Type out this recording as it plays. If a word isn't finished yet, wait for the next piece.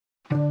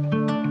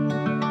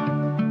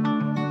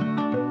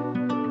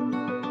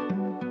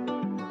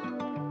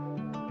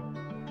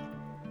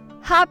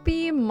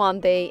Happy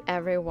Monday,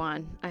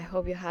 everyone. I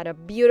hope you had a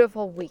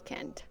beautiful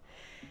weekend.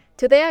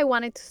 Today, I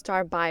wanted to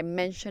start by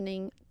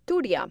mentioning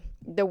Turia,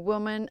 the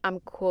woman I'm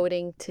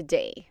quoting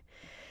today.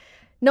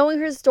 Knowing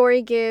her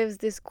story gives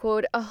this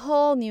quote a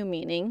whole new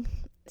meaning.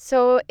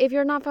 So, if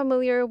you're not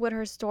familiar with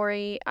her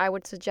story, I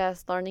would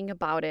suggest learning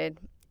about it.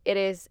 It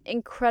is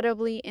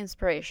incredibly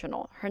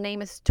inspirational. Her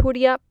name is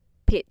Turia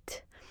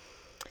Pitt.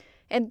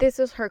 And this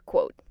is her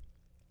quote.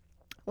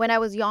 When I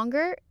was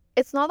younger,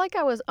 it's not like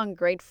I was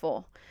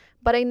ungrateful,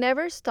 but I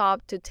never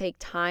stopped to take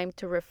time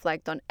to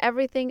reflect on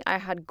everything I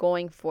had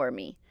going for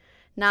me.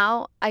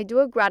 Now, I do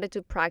a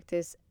gratitude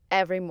practice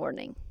every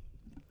morning.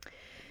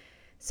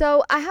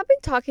 So, I have been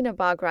talking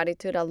about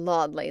gratitude a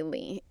lot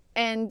lately,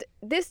 and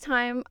this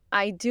time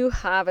I do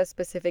have a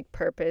specific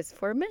purpose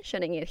for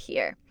mentioning it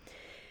here.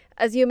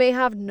 As you may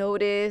have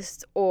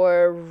noticed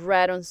or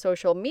read on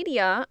social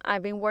media,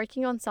 I've been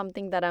working on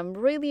something that I'm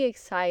really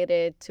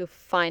excited to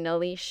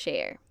finally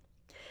share.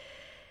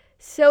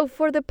 So,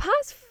 for the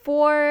past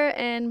 4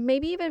 and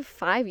maybe even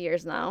 5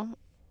 years now,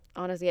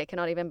 honestly, I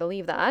cannot even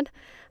believe that,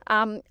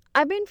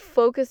 I've been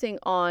focusing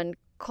on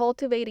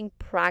cultivating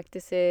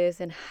practices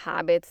and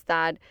habits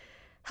that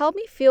help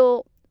me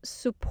feel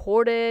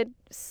supported,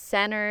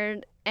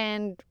 centered,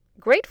 and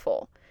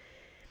grateful.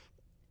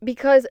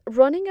 Because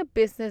running a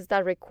business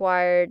that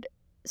required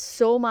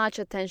so much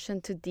attention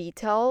to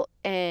detail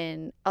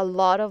and a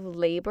lot of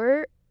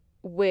labor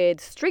with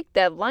strict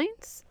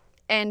deadlines,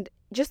 and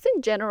just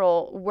in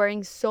general,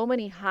 wearing so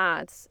many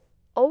hats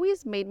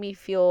always made me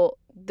feel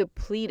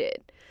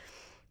depleted.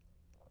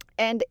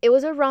 And it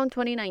was around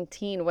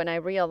 2019 when I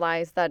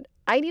realized that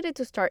I needed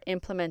to start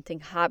implementing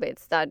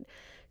habits that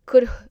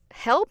could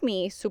help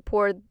me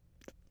support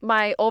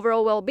my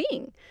overall well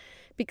being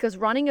because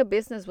running a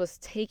business was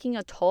taking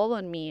a toll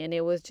on me and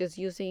it was just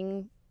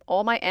using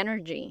all my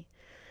energy.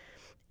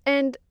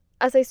 And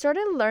as I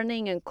started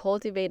learning and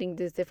cultivating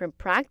these different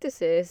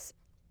practices,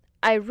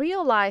 I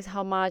realized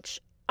how much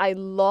I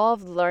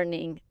love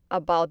learning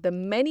about the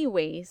many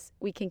ways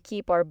we can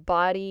keep our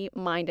body,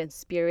 mind, and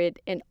spirit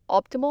in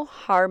optimal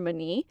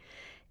harmony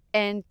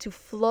and to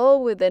flow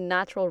with the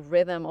natural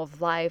rhythm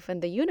of life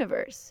and the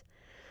universe.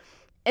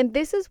 And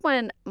this is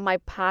when my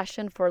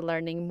passion for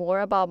learning more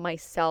about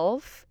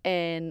myself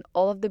and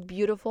all of the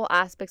beautiful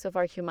aspects of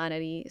our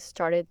humanity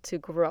started to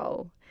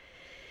grow.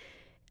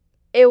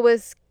 It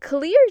was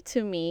clear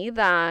to me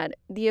that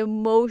the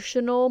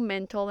emotional,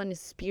 mental, and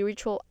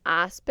spiritual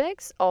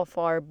aspects of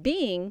our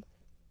being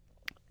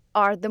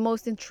are the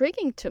most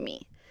intriguing to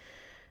me.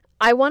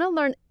 I want to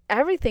learn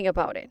everything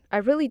about it. I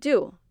really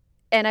do.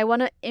 And I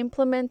want to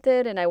implement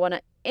it and I want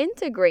to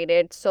integrate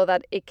it so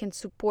that it can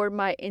support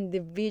my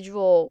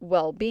individual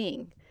well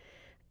being.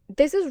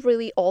 This is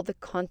really all the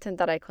content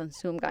that I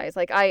consume, guys.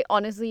 Like, I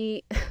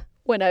honestly,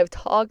 when I've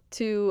talked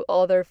to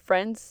other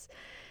friends,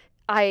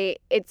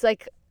 it's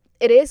like,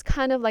 it is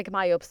kind of like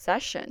my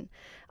obsession.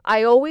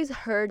 I always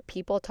heard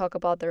people talk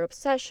about their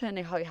obsession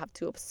and how you have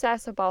to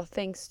obsess about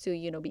things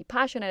to, be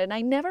passionate. And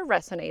I never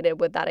resonated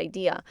with that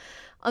idea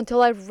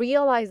until I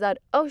realized that,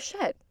 oh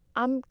shit,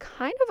 I'm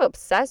kind of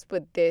obsessed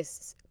with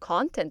this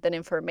content and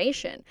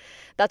information.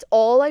 That's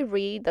all I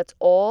read, that's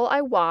all I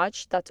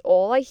watch, that's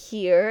all I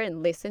hear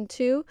and listen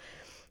to.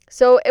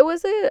 So it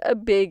was a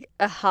big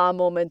aha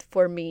moment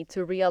for me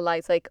to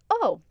realize, like,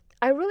 oh,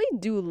 I really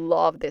do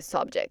love this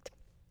subject.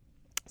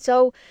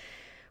 So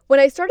when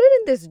I started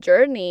in this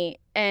journey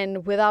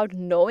and without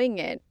knowing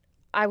it,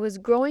 I was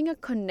growing a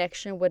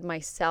connection with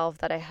myself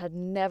that I had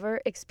never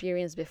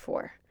experienced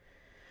before.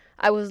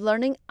 I was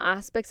learning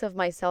aspects of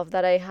myself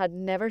that I had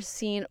never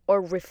seen or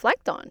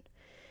reflect on.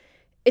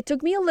 It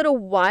took me a little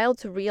while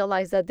to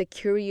realize that the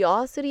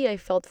curiosity I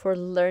felt for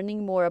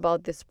learning more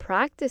about these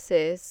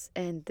practices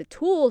and the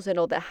tools and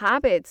all the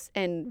habits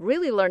and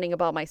really learning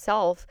about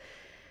myself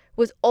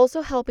was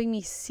also helping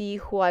me see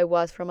who I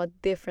was from a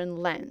different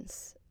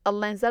lens. A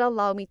lens that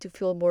allowed me to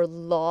feel more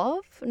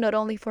love, not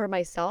only for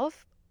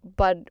myself,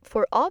 but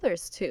for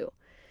others too.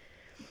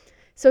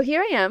 So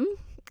here I am,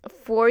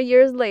 4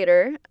 years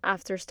later,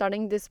 after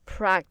starting these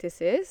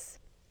practices,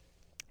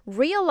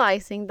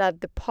 realizing that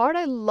the part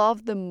I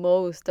love the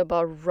most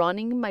about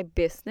running my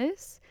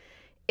business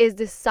is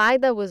the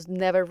side that was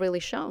never really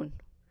shown.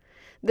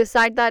 The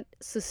side that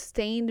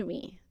sustained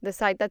me, the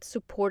side that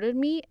supported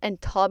me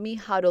and taught me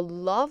how to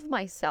love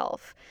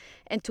myself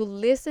and to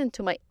listen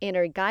to my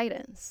inner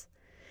guidance.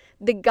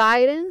 The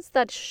guidance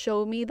that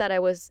showed me that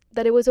it was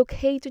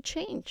okay to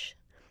change,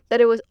 that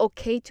it was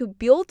okay to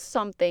build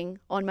something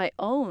on my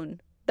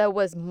own that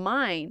was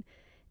mine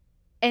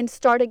and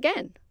start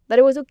again, that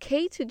it was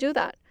okay to do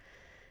that.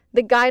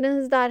 The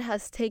guidance that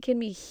has taken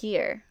me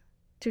here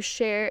to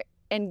share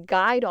and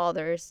guide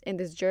others in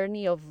this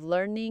journey of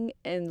learning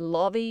and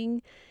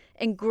loving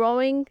and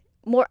growing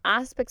more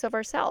aspects of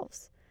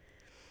ourselves.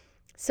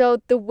 So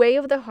the Way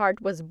of the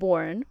Heart was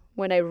born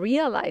when I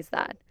realized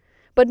that.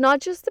 But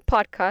not just the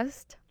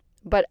podcast,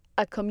 but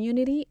a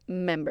community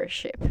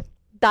membership.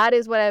 That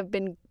is what I've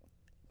been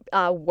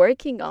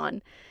working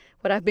on,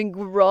 what I've been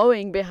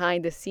growing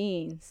behind the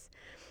scenes.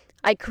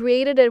 I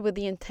created it with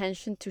the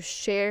intention to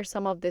share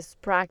some of these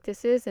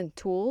practices and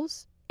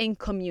tools in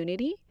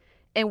community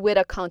and with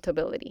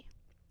accountability.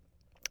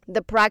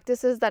 The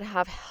practices that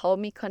have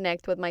helped me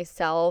connect with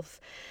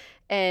myself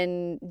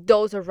and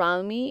those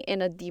around me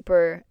in a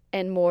deeper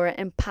and more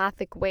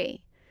empathic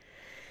way.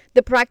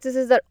 The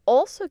practices that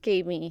also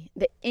gave me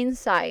the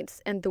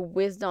insights and the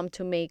wisdom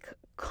to make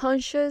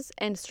conscious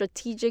and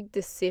strategic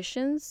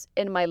decisions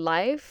in my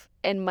life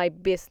and my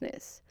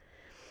business.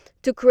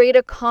 To create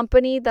a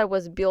company that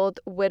was built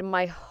with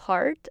my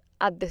heart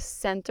at the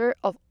center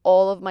of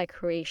all of my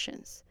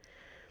creations.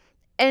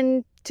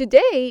 And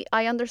today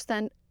I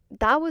understand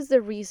that was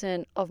the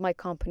reason of my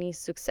company's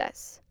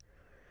success.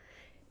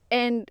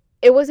 And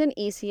it wasn't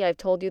easy. I've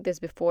told you this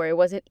before. It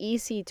wasn't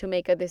easy to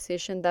make a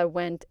decision that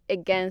went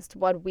against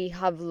what we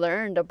have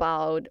learned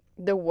about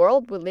the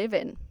world we live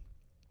in.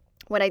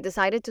 When I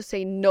decided to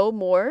say no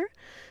more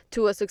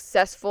to a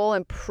successful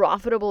and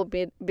profitable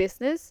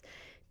business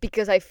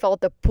because I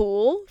felt a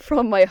pull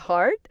from my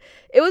heart,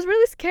 it was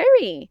really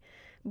scary.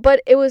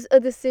 But it was a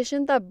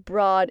decision that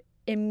brought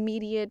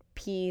immediate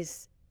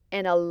peace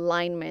and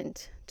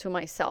alignment to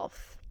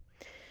myself.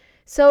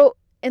 So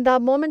in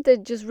that moment,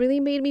 it just really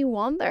made me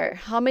wonder,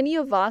 how many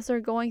of us are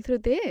going through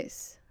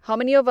this? How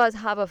many of us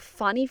have a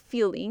funny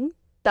feeling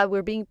that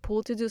we're being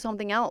pulled to do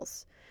something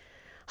else?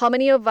 How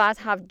many of us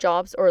have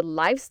jobs or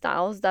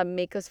lifestyles that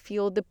make us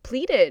feel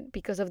depleted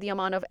because of the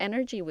amount of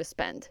energy we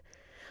spend?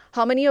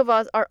 How many of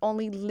us are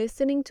only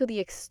listening to the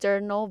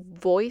external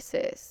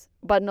voices,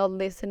 but not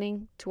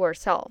listening to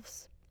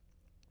ourselves?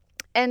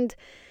 And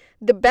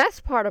the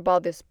best part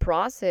about this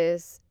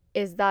process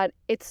is that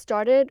it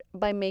started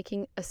by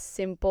making a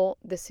simple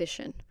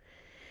decision.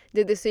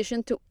 The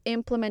decision to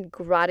implement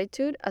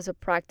gratitude as a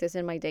practice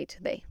in my day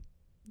to day.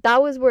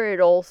 That was where it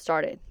all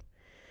started.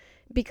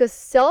 Because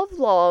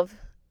self-love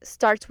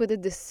starts with a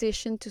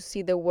decision to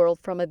see the world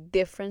from a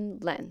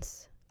different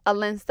lens. A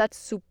lens that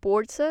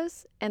supports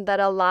us and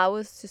that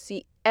allows us to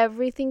see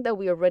everything that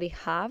we already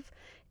have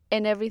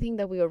and everything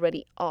that we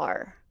already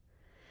are.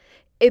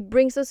 It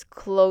brings us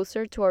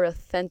closer to our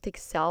authentic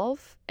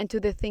self and to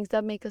the things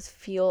that make us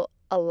feel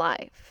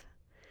alive.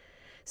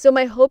 So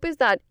my hope is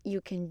that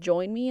you can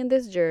join me in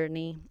this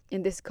journey,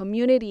 in this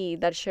community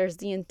that shares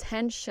the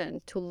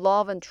intention to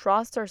love and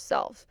trust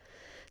ourselves,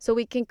 so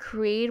we can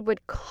create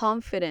with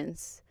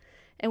confidence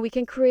and we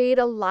can create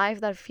a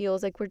life that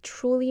feels like we're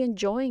truly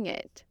enjoying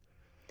it.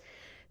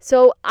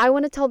 So I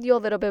want to tell you a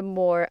little bit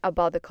more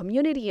about the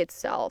community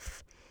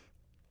itself.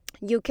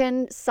 You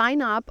can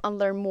sign up and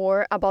learn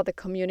more about the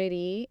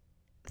community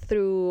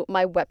through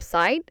my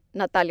website,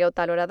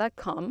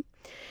 nataliaotalora.com.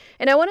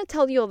 And I want to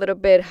tell you a little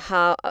bit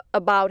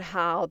about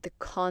how the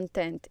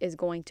content is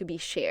going to be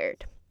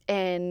shared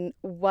and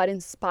what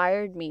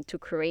inspired me to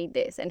create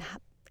this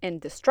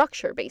and the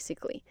structure,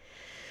 basically.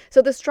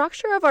 So the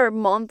structure of our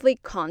monthly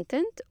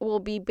content will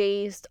be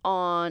based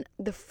on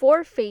the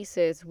 4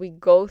 phases we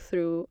go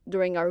through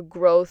during our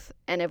growth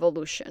and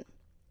evolution.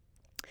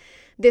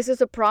 This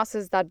is a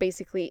process that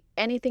basically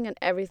anything and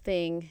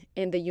everything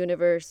in the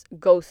universe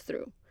goes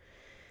through.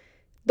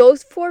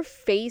 Those 4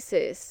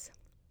 phases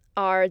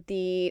are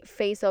the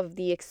phase of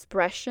the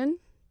expression,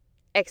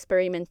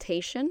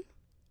 experimentation,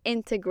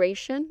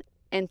 integration,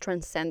 and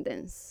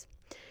transcendence.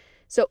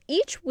 So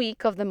each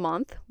week of the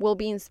month will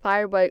be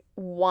inspired by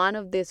one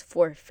of these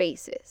 4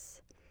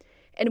 phases.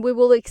 And we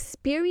will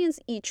experience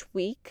each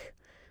week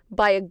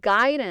by a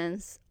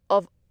guidance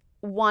of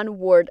 1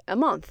 word a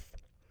month.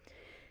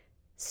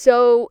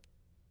 So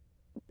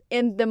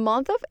in the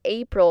month of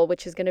April,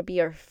 which is going to be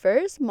our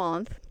first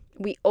month,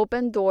 we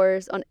open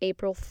doors on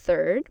April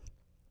 3rd.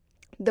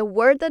 The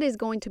word that is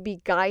going to be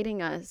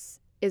guiding us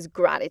is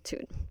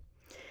gratitude.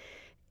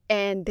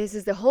 And this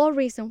is the whole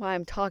reason why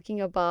I'm talking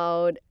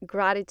about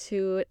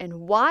gratitude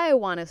and why I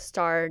want to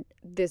start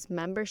this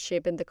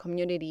membership in the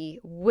community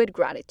with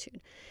gratitude.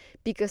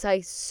 Because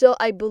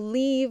I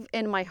believe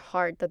in my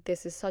heart that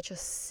this is such a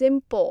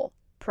simple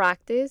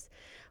practice,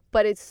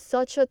 but it's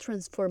such a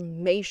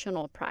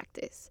transformational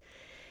practice.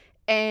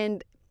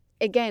 And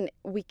again,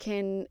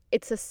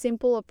 it's a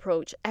simple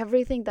approach.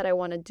 Everything that I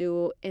want to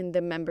do in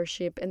the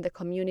membership, in the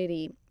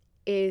community,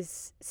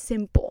 is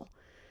simple.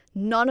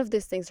 None of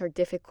these things are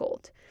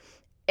difficult.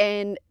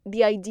 And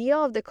the idea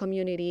of the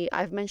community,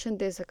 I've mentioned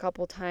this a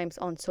couple times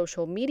on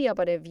social media,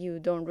 but if you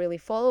don't really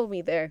follow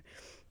me there,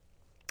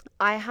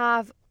 I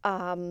have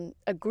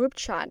a group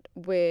chat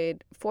with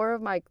 4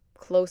 of my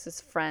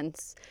closest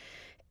friends.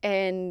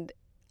 And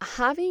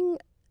having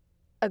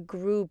a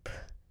group,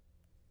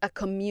 a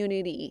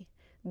community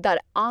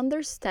that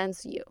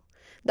understands you,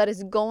 that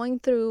is going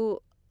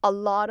through a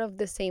lot of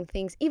the same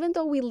things, even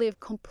though we live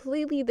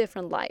completely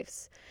different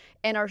lives,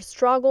 and our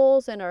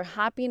struggles and our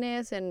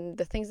happiness and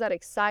the things that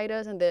excite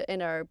us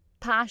and our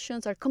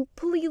passions are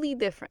completely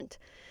different.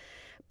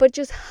 But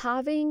just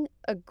having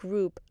a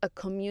group, a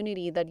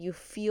community that you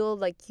feel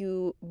like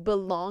you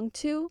belong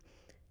to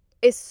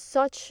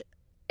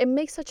it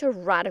makes such a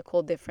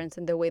radical difference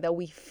in the way that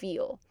we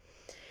feel.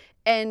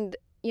 And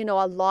a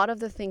lot of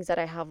the things that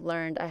I have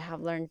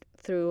learned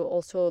through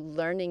also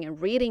learning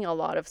and reading a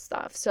lot of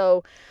stuff.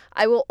 So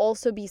I will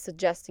also be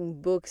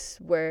suggesting books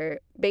where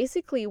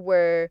basically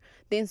were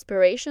the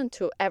inspiration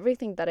to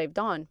everything that I've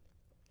done.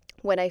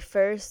 When I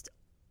first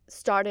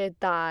started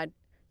that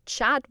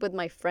chat with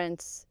my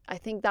friends, I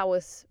think that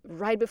was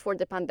right before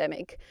the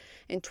pandemic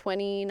in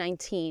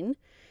 2019.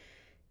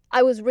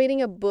 I was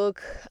reading a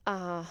book.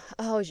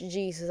 Oh,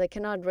 Jesus, I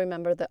cannot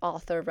remember the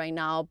author right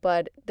now,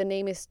 but the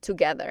name is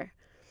Together.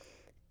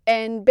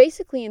 And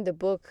basically, in the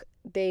book,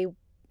 the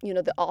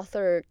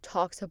author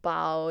talks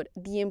about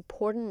the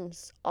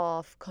importance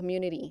of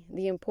community,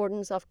 the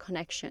importance of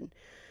connection.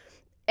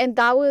 And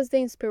that was the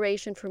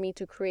inspiration for me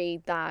to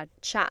create that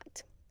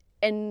chat.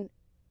 And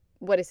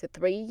what is it,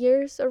 3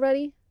 years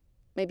already?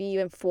 Maybe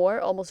even 4,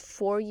 almost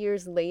 4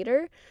 years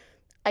later,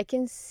 I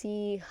can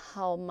see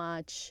how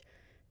much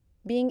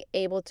being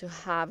able to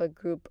have a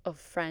group of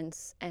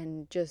friends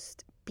and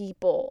just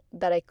people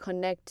that I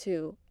connect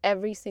to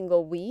every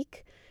single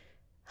week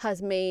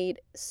has made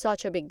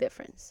such a big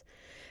difference.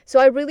 So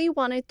I really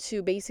wanted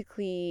to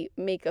basically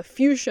make a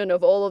fusion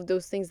of all of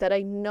those things that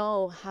I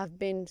know have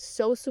been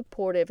so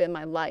supportive in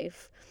my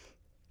life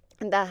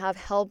and that have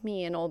helped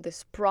me in all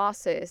this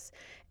process.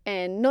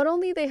 And not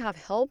only they have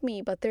helped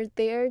me, but they're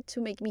there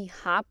to make me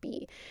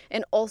happy.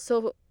 And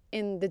also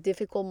in the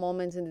difficult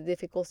moments, in the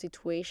difficult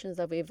situations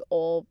that we've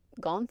all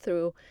gone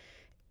through,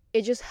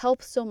 it just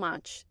helps so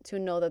much to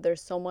know that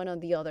there's someone on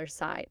the other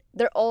side.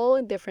 They're all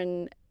in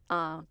different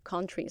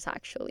countries,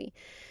 actually.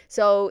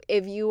 So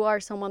if you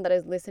are someone that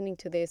is listening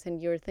to this and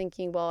you're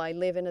thinking, well, I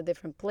live in a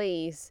different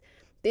place,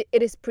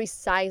 it is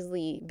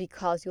precisely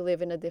because you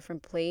live in a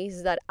different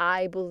place that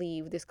I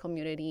believe this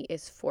community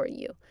is for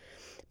you.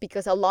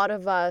 Because a lot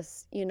of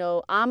us,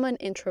 I'm an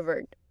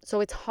introvert,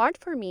 so it's hard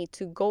for me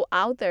to go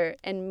out there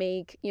and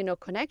make,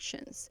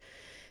 connections.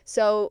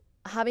 So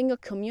having a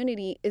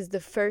community is the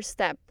first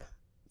step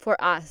for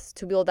us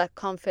to build that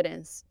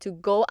confidence, to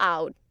go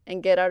out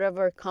and get out of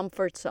our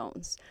comfort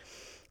zones.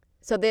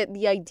 So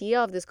the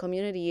idea of this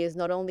community is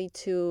not only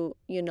to,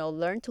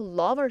 learn to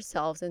love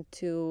ourselves and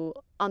to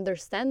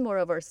understand more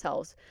of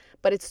ourselves,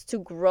 but it's to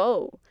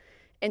grow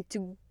and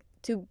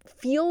to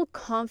feel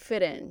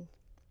confident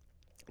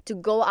to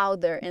go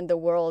out there in the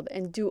world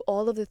and do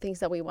all of the things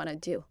that we want to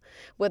do,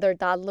 whether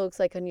that looks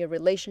like a new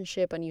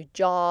relationship, a new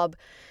job,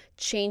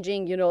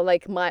 changing,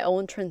 like my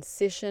own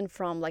transition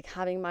from like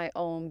having my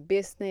own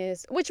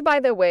business, which by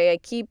the way, I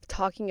keep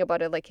talking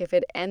about it like if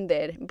it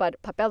ended,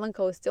 but Papel &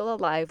 Co is still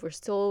alive. We're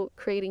still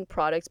creating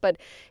products, but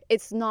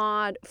it's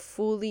not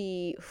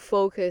fully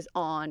focused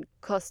on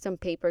custom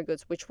paper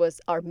goods, which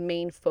was our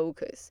main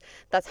focus.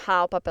 That's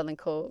how Papel &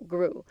 Co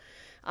grew.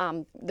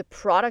 The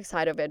product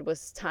side of it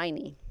was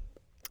tiny.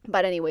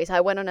 But anyways,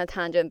 I went on a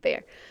tangent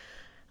there.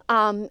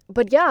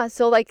 But yeah,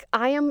 so like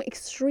I am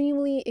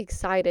extremely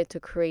excited to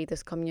create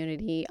this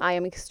community. I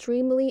am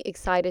extremely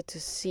excited to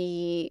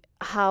see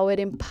how it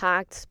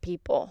impacts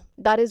people.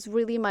 That is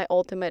really my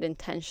ultimate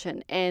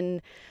intention.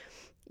 And,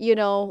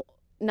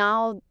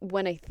 now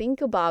when I think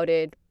about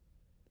it,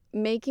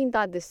 making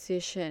that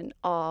decision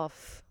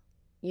of,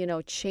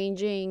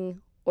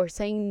 changing or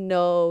saying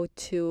no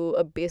to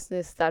a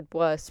business that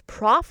was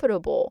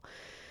profitable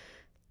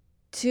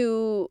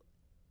to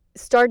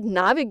start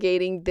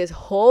navigating this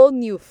whole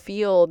new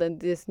field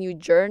and this new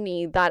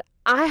journey that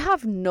I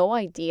have no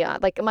idea.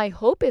 Like my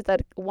hope is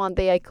that one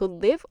day I could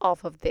live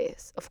off of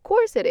this. Of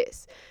course it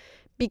is,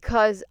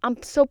 because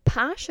I'm so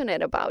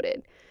passionate about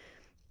it.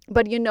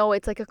 But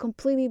it's like a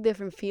completely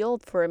different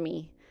field for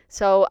me.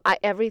 So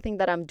everything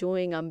that I'm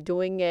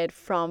doing it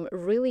from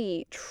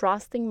really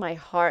trusting my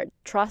heart,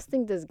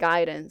 trusting this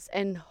guidance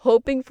and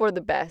hoping for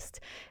the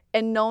best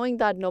and knowing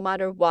that no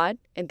matter what,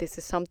 and this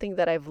is something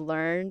that I've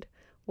learned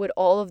with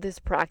all of these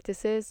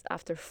practices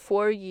after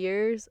 4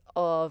 years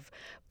of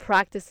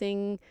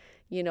practicing,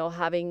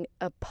 having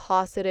a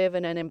positive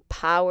and an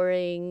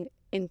empowering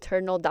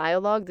internal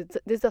dialogue.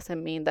 This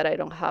doesn't mean that I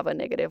don't have a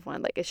negative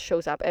one, like it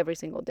shows up every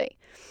single day.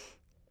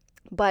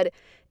 But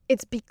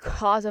it's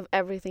because of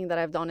everything that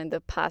I've done in the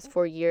past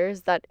 4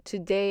 years that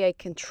today I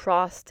can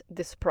trust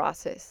this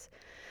process.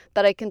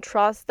 That I can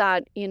trust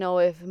that,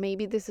 if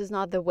maybe this is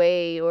not the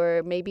way,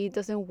 or maybe it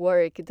doesn't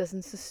work, it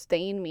doesn't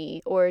sustain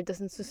me, or it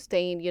doesn't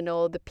sustain,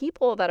 the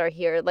people that are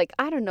here. Like,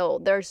 I don't know,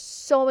 there's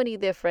so many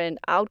different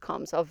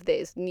outcomes of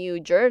this new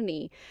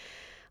journey.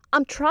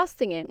 I'm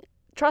trusting it.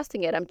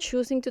 I'm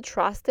choosing to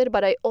trust it,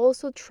 but I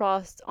also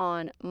trust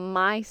on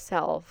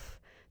myself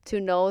to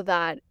know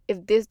that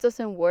if this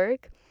doesn't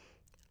work,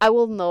 I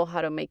will know how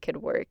to make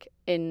it work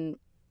in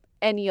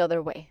any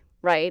other way.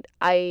 Right?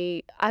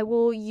 I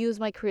will use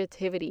my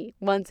creativity.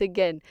 Once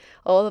again,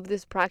 all of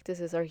these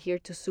practices are here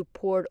to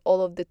support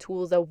all of the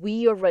tools that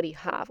we already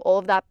have, all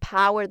of that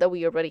power that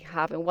we already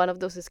have. And one of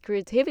those is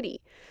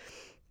creativity.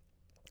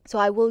 So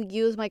I will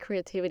use my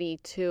creativity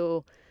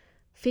to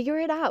figure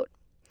it out.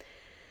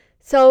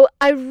 So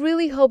I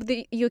really hope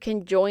that you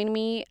can join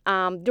me.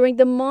 During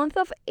the month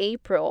of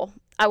April,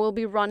 I will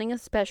be running a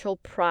special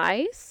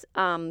prize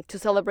to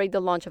celebrate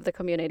the launch of the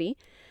community.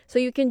 So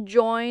you can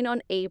join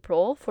on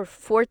April for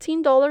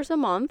 $14 a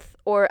month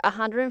or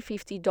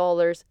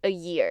 $150 a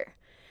year.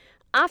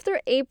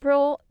 After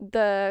April,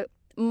 the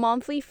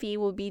monthly fee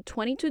will be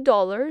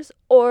 $22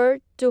 or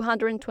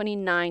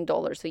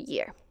 $229 a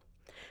year.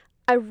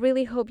 I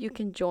really hope you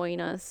can join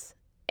us.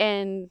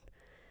 And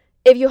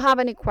if you have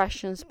any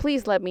questions,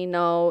 please let me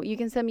know. You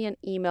can send me an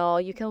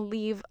email. You can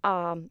leave,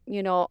 on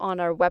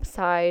our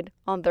website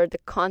under the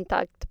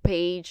contact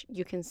page.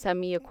 You can send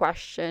me a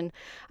question.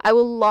 I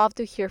would love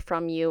to hear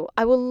from you.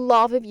 I would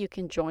love if you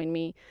can join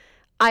me.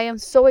 I am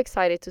so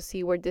excited to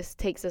see where this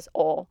takes us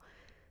all.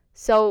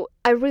 So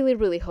I really,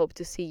 really hope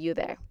to see you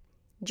there.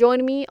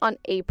 Join me on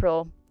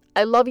April.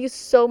 I love you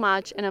so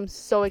much, and I'm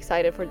so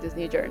excited for this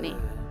new journey.